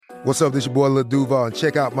What's up, this your boy Lil Duval, and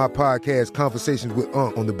check out my podcast, Conversations with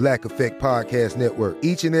Unc, on the Black Effect Podcast Network.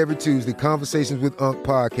 Each and every Tuesday, Conversations with Unc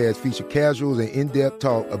podcast feature casuals and in-depth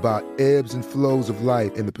talk about ebbs and flows of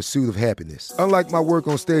life and the pursuit of happiness. Unlike my work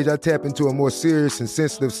on stage, I tap into a more serious and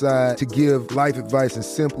sensitive side to give life advice and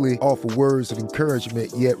simply offer words of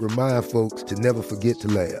encouragement, yet remind folks to never forget to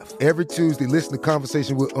laugh. Every Tuesday, listen to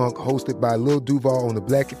Conversations with Unc, hosted by Lil Duval on the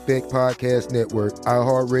Black Effect Podcast Network,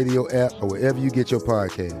 iHeartRadio app, or wherever you get your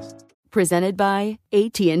podcasts. Presented by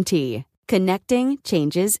AT&T. Connecting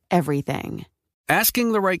changes everything.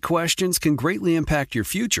 Asking the right questions can greatly impact your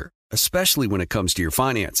future, especially when it comes to your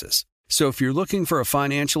finances. So if you're looking for a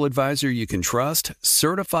financial advisor you can trust,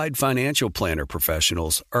 certified financial planner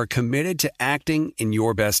professionals are committed to acting in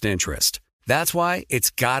your best interest. That's why it's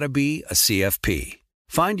got to be a CFP.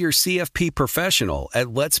 Find your CFP professional at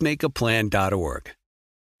letsmakeaplan.org.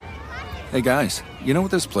 Hey guys, you know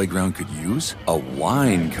what this playground could use? A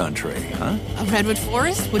wine country, huh? A redwood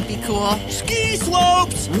forest would be cool. Ski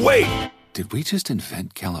slopes! Wait! Did we just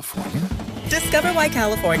invent California? Discover why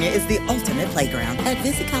California is the ultimate playground at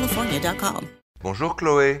visitcalifornia.com. Bonjour,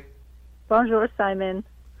 Chloe. Bonjour, Simon.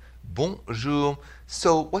 Bonjour.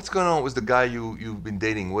 So, what's going on with the guy you've been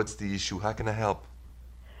dating? What's the issue? How can I help?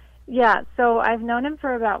 Yeah, so I've known him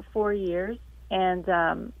for about 4 years,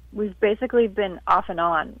 and we've basically been off and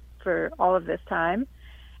on for all of this time.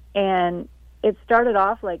 And it started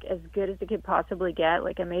off like as good as it could possibly get,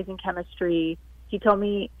 like amazing chemistry. He told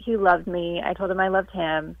me he loved me. I told him I loved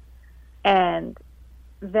him. And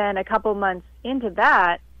then a couple months into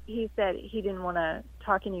that, he said he didn't want to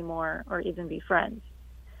talk anymore or even be friends.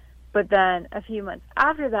 But then a few months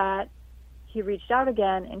after that, he reached out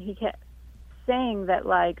again, and he kept saying that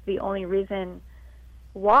like the only reason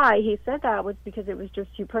why he said that was because it was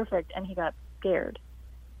just too perfect and he got scared.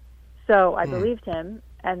 So I believed him,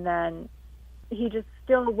 and then he just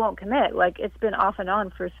still won't commit. Like, it's been off and on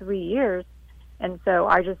for 3 years, and so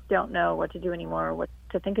I just don't know what to do anymore or what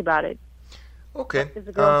to think about it. Okay.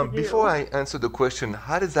 Before I answer the question,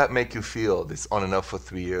 how does that make you feel, this on and off for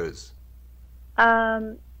 3 years?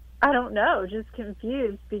 I don't know, just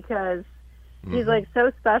confused, because he's like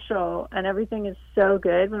so special and everything is so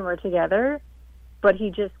good when we're together, but he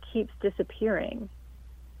just keeps disappearing.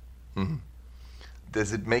 Mm-hmm.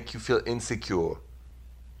 Does it make you feel insecure?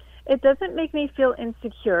 It doesn't make me feel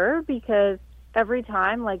insecure, because every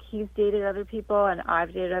time, like, he's dated other people and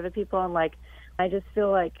I've dated other people, and, like, I just feel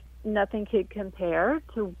like nothing could compare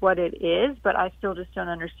to what it is, but I still just don't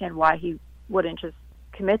understand why he wouldn't just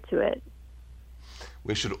commit to it.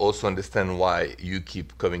 We should also understand why you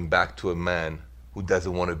keep coming back to a man who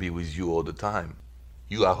doesn't want to be with you all the time.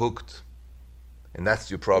 You are hooked. And that's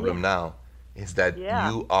your problem now, is that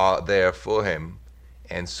you are there for him.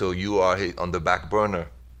 And so you are on the back burner,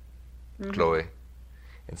 Chloe.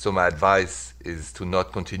 And so my advice is to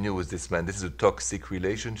not continue with this man. This is a toxic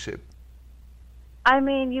relationship. I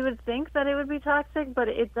mean, you would think that it would be toxic, but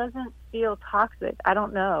it doesn't feel toxic. I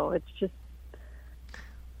don't know. It's just...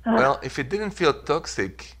 Well, if it didn't feel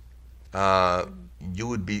toxic, you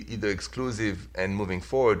would be either exclusive and moving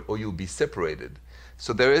forward, or you would be separated.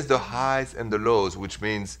 So there is the highs and the lows, which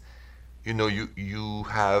means... You know, you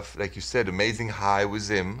have, like you said, amazing high with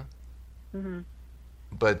him,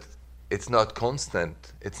 but it's not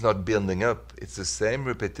constant. It's not building up. It's the same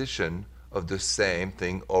repetition of the same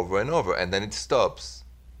thing over and over, and then it stops.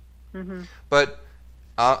 But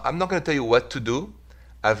I'm not going to tell you what to do.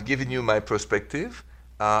 I've given you my perspective.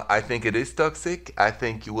 I think it is toxic. I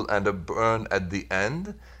think you will end up burned at the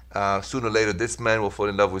end. Sooner or later, this man will fall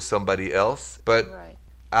in love with somebody else. But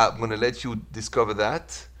I'm going to let you discover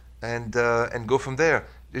that. And go from there.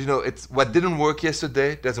 You know, it's what didn't work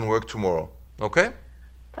yesterday doesn't work tomorrow. Okay?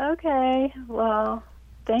 Okay. Well,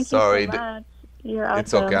 thank you so much. You're awesome.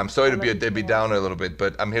 It's okay. I'm sorry to be a Debbie Downer a little bit,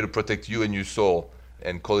 but I'm here to protect you and your soul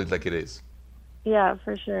and call it like it is. Yeah,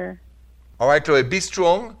 for sure. All right, Chloe, be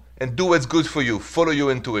strong and do what's good for you. Follow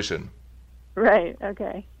your intuition. Right.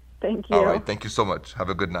 Okay. Thank you. All right. Thank you so much. Have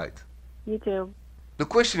a good night. You too. The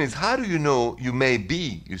question is, how do you know you may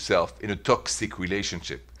be yourself in a toxic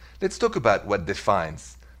relationship? Let's talk about what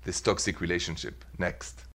defines this toxic relationship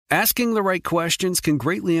next. Asking the right questions can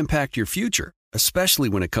greatly impact your future, especially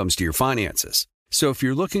when it comes to your finances. So if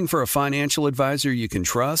you're looking for a financial advisor you can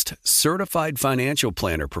trust, certified financial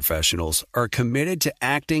planner professionals are committed to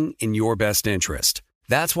acting in your best interest.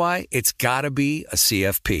 That's why it's got to be a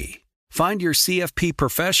CFP. Find your CFP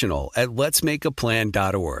professional at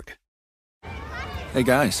letsmakeaplan.org. Hey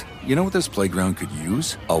guys, you know what this playground could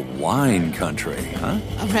use? A wine country, huh?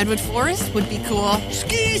 A redwood forest would be cool.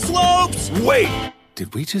 Ski slopes! Wait!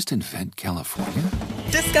 Did we just invent California?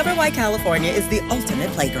 Discover why California is the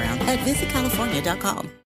ultimate playground at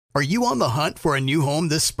visitcalifornia.com. Are you on the hunt for a new home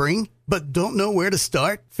this spring, but don't know where to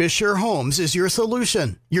start? Fisher Homes is your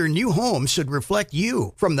solution. Your new home should reflect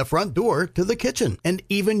you, from the front door to the kitchen, and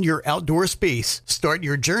even your outdoor space. Start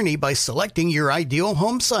your journey by selecting your ideal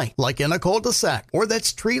home site, like in a cul-de-sac or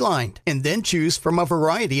that's tree-lined, and then choose from a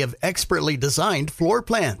variety of expertly designed floor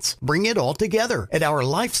plans. Bring it all together at our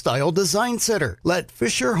Lifestyle Design Center. Let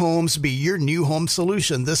Fisher Homes be your new home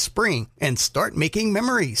solution this spring and start making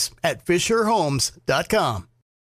memories at FisherHomes.com.